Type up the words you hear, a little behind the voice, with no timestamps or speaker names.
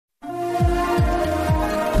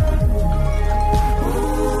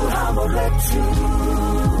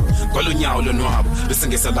kwalonyawo lonwabo bese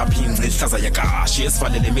ngesalapha ingce ihlaza yakashi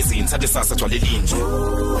esivalele emizini sathi sasa gcwale linje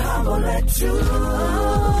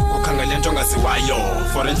ukhangele nto ongaziwayo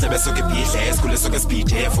for endlebe soke ibhidle esikhule soke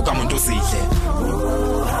sibhidhe fuka muntu uzidle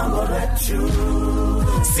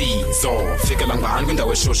sizo fikela ngani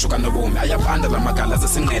kwindawo eshushu kanobomi ayabanda la magala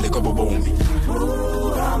zesinqele kobobomi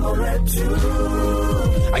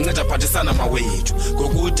anceda phathisana mawethu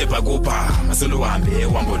ngokude bhakubha maseluhambe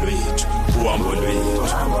uhambo lwethu uhambo lwethu.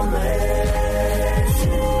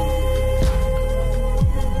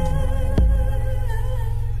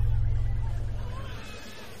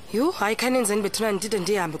 Yo, hayi khanenzeni bethuna ndide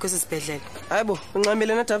ndihambe kwesi sibhedlele. Hayibo,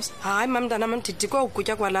 uncamile na Dabs? Hayi mama mntana mandidikwe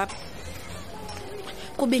ukutya kwalapha.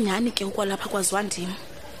 Kube ngani ke ukwalapha kwaziwa ndim?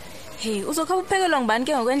 Hey, uzokhapha uphekelwa ngubani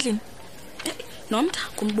ke ngokwendlini? Nomtha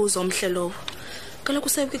kumbuzo omhle lowo. Kaloku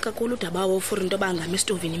usebike kakhulu udabawo ufura into bangami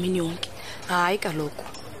estovini imini yonke. Hayi kaloku.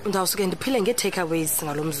 Ndawusuke ndiphile nge-takeaways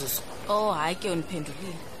ngalomzuzu. Oh, hayi ke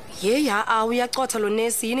uniphendulile. Ya uyacotha lo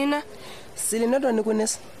nesi yini na? Sile nodwa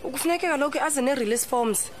kunesi. Ukufuneka kaloku aze ne-release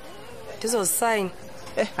forms. Ndizosign.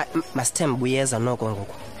 Masithembe buyeza noko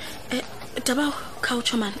ngoku. Dabawo,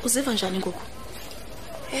 khawutsho man, uziva njani ngoku?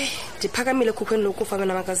 Ndiphakamile khukhweni lokufa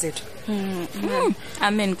namakazethu.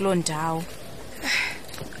 Amen kuloo ndawo.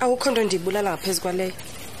 Awukho nto ndibulala ngaphezu kwaleyo.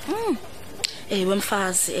 Ewe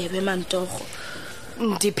mfazi, ewe mantorho.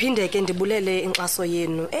 Ndiphinde ke ndibulele inkxaso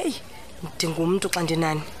yenu. Ndingumntu xa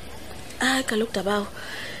ndinani. Hayi kaloku Dabawo,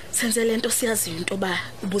 senze lento siyaziyo into ba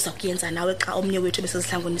ubuza kuyenza nawe xa omnye wethu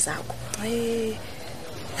besezihlangweni zakho.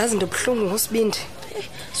 Yazi ndobuhlungu ngosibindi.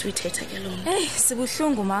 Suyithetha ke lo.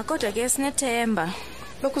 Sibuhlungu ma kodwa ke sinethemba.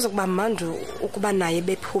 Lokuza kuba mandu ukuba naye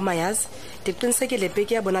bephuma yazi. Ndiqinisekile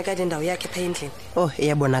bheki yabonakala indawo yakhe pha endlini. Oh,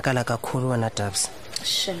 iyabonakala kakhulu wena Dabs.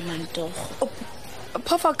 Shemantorho.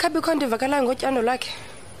 Phofa khabi khonto ivakalayo ngotyando lakhe.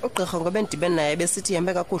 Ugqirha ngobe ndibene naye besithi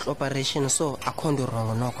yembe kakuhle operation so akhondo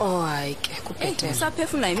wrong noko. Oh hayi ke kubhetele.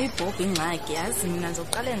 Usaphefumula imibhobho ingxaki yazi mina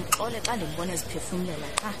ngizoqala ngixole xa ndimbone ziphefumulela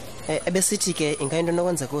xa. Ebesithi ke ingayinto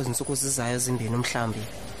nokwenzeka izinsuku zizayo zimbini umhlambi.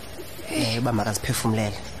 Uba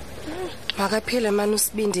makaziphefumulele. Makaphile manje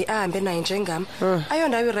usibindi ahambe naye njengami.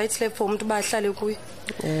 Ayondawo i-right left for umuntu bahlale kuyo.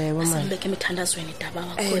 Mama. Sibeke emithandazweni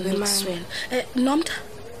Dabawo khona. Nomtha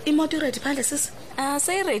imoto ready phandle sisi?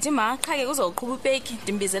 Seyiready ma qha ke kuzoqhuba upeki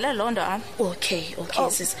ndimbizele londo apha. Okay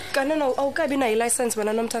sisi. Kanona awukabi nayo license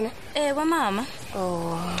wena nomthane? Mama.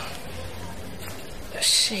 Oh.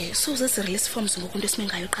 So release forms ngokunto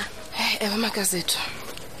esimengayo qha. Ewe makazethu.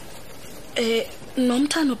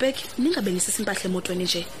 Nomthano beki ningabe nisisimpahla emotweni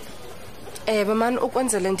nje. Man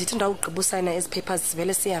ukwenzele ndithi ndawugqiba usayina ezi papers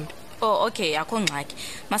sivele sihambe. Oh okay akho ngxaki.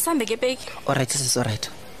 Masambe ke beki. Alright sis alright.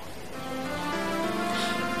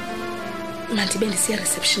 Manti bendisiya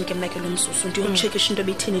reception ke mina ke lomzuzu ndiyocheckisha into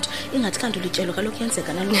bethini ingathi kanti ulityelo kaloku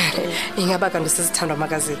yenzeka nalonto. Ingaba kanti sisithandwa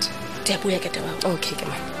makazethu. Ndiyabuya ke Dabawo. Okay ke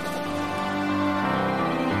man.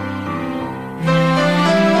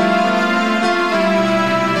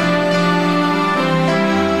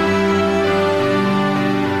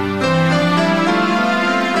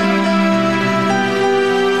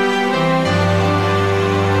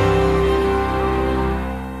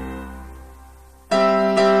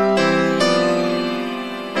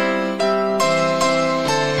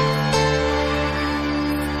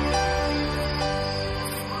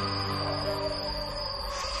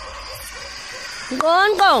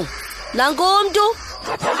 Nqonqo nankumntu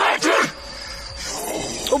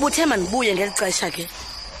ubuthe manibuye ngelixesha ke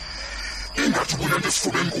ingathi kunento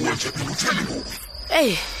esifubeni kuwe nje uthini ngoku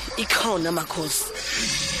ikhona makhosi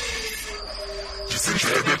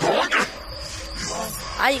isindlebe konke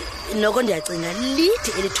hayi noko ndiyacinga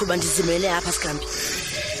lide elithuba ndizimele apha sikambi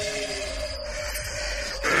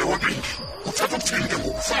wabindi uthatha ukuthini ke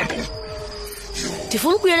ngoku famba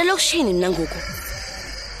ndifuna ukuyela lokushini mina ngoku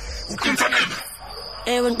uqinisekile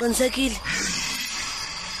ndiqinisekile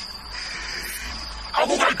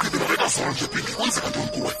akukayigqibela bekazoro nje bindi kwenzeka ntoni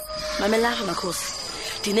kuwe mamelafa makhosi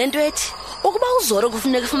ndinento ethi ukuba uzoro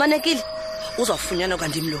kufuneka ifumanekile uzawufunyanwa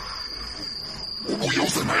kandim lo ubuye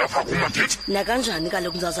uze naye apha kuma ndithi nakanjani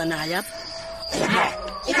kaloku ndizaza naye apha khona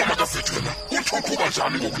uba makazethu wena uthuthuka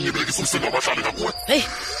njani ngokunyibekisa umsindo wabahlali ngakuwe heyi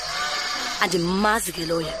andimazi ke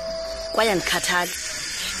loya kwaye andikhathali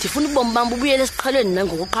ndifuna ubomi bam bubuyele esiqhelweni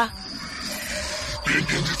nangoku qha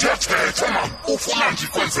ndithethe man ufuna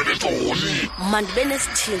ndikwenzele ntoni mandibe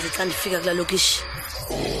nesithinzi xa ndifika kula lokishi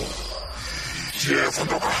ndiyeva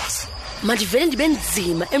ntokazi mandivele ndibe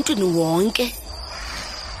nzima emntwini wonke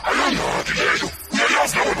ayongxaki leyo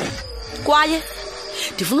uyayazi nawe loo kwaye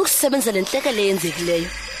ndifuna ukusebenzisa le ntlekele eyenzekileyo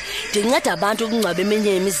ndinceda abantu ukungcwaba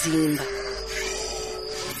eminye imizimba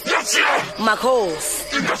yatsiya makhosi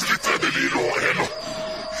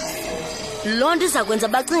Loo nto izakwenza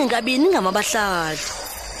bacinge kabini ngamabahlali.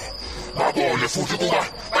 babone futhi kuba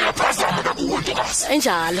bayaphazama kakuwe ntokazi.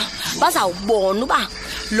 Enjalo bazawubona uba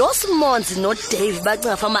lo Simonzi no Dave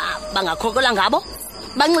bacinga fama bangakhokola ngabo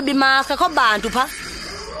banxiba imask akho bantu pha.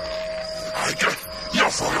 Ayike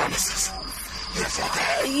yafana sisi.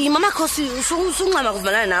 Mama Khosi usunqama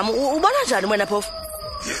kuvelana nami ubona njani wena phofu?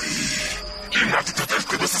 Ingathi thatha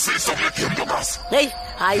isigqibo sesisokule ntokazi. Hey,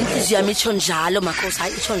 hayi inhliziyo yami itsho njalo Makhosi,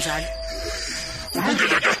 hayi itsho njalo.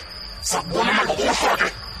 Ulungile ke. Sakubona manje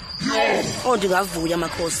ngokuhlake. Oh ndingavuya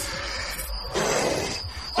Makhosi.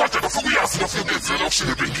 Kodwa bafuna uyazi bafuna ukuzela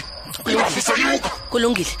ukushine bingi. Uyafisa yuka.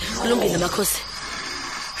 Kulungile Makhosi.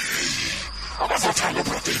 Abazothanda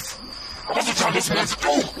brother. Abazothanda Simonzi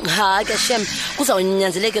tu. Hayi ke shem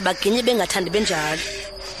kuzawunyanzeleke baginye bengathandi benjalo.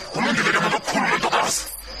 Kulungile ke malokhulu ntokazi.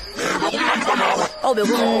 Bekumnandi kwanawe. Oh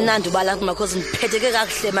bekumnandi ubala Makhosi niphetheke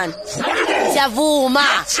kakuhle man. Siyavuma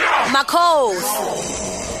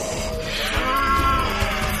Makhosi.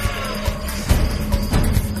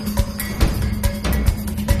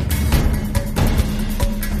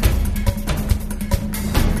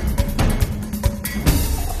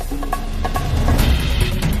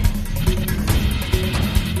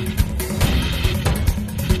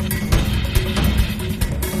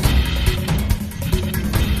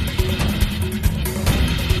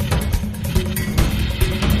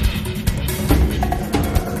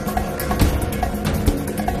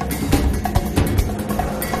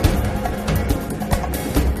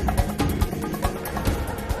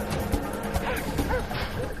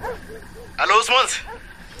 Hello Simonzi.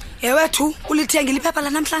 Yewethu ulithengile iphepha la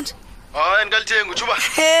namhlanje? Hayi ngalithenga uThuba.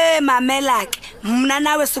 Mamela ke mna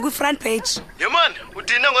nawe siku front page. Yeman,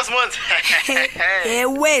 udina ngoSimonzi.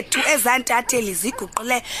 Yewethu ezantatheli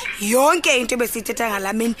ziguqule yonke into besithetha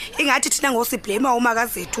ngalamini ingathi thina ngosiblame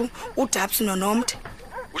umakazethu uDabs noNomthe.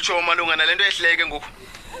 Utsho malunga nalento ehleke ngoku.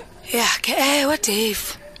 Ke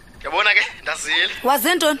Dave. Yabona ke ndazile.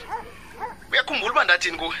 Wazentoni? Uyakhumbula uba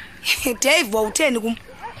ndathini kuwe? Dave wawutheni kum?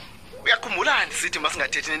 Uyakhumbula ndisithi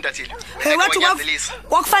masingathethi nentathile. Wethu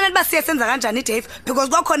kwakufanele basiye senza kanjani Dave because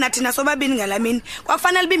kwakhona thina sobabini ngalamini.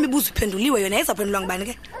 Kwakufanele bimibuzo iphenduliwe yona izaphendulwa ngubani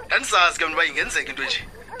ke? Andisazi ke mntu ingenzeka into nje.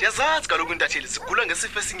 Ndiyazazi kaloku intatheli sigula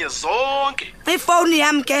ngesifo esinye zonke. Ifone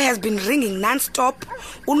yami ke has been ringing non-stop.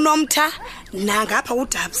 UNomtha nangapha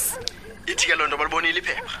uDabs. Ithi ke lonto balibonile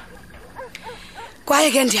iphepha.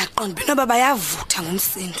 Kwaye ke ndiyaqonda benoba bayavutha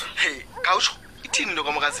ngomsindo. Hey, kawusho ithini into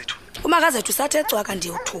kamakazethu? Umakazethu sathe cwaka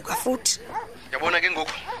ndiyothuka futhi. Yabona ke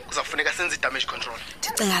ngoku kuzafuneka senze damage control.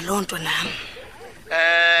 Ndicinga lonto nami.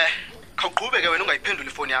 Khawuqhubeke wena ungayiphendula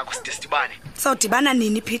ifoni yakho sidibane. Sawudibana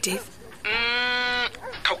nini P Dave?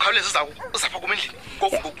 Khawukhawuleza uzapha kumendlini.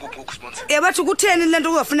 Ngoku Simonzi. Bathi kutheni lento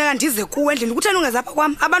kuzafuneka ndize kuwe endlini? Kutheni ungezapha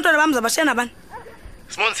kwami? Abantwana bami zabashaya nabani?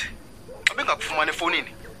 Simonzi, xa bengakufumana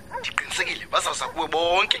efonini, ndiqinisekile bazawuza kuwe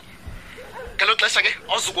bonke. Ngelo xesha ke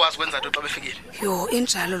awuzukwazi ukwenza into xa befikile. Yo,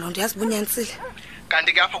 injalo lonto yazibunyanisile.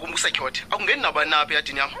 Kanti ke apha kumsecurity akungeni nabani naphi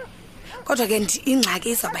yadini yam. Kodwa ke ingxaki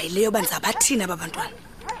izaba yileyo banzabathina abantwana.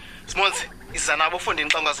 Simonzi, iza nabo fondini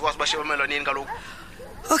xa ungazikwazi bashiye emelwaneni kaloku.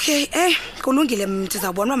 Okay, kulungile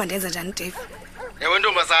ndizawubona uma ndenza njani Dave. Ewe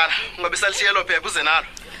ntombazana, ungabe salishiyelo phepha uze nalo.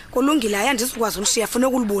 Kulungile hayi andizukwazi ulishiya funa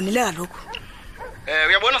ukulibonile kaloku.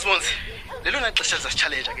 Uyabona Simonzi, lelo naxesha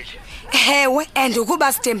lisachallenge ke. Ewe, and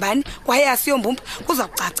ukuba sithembani kwaye asiyombumba kuza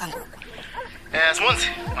kucaca ngoku. Simonzi,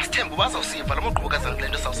 masithembe bazawusiva lo moqhubukazana kule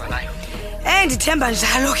nto sawuza nayo. Ndithemba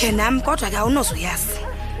njalo ke nami kodwa ke awunozuyazi.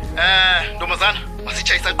 Ntombazana,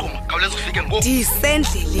 masitshayisa iqhuma, khawuleza ufike ngoku.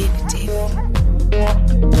 Ndisendleleni Dave.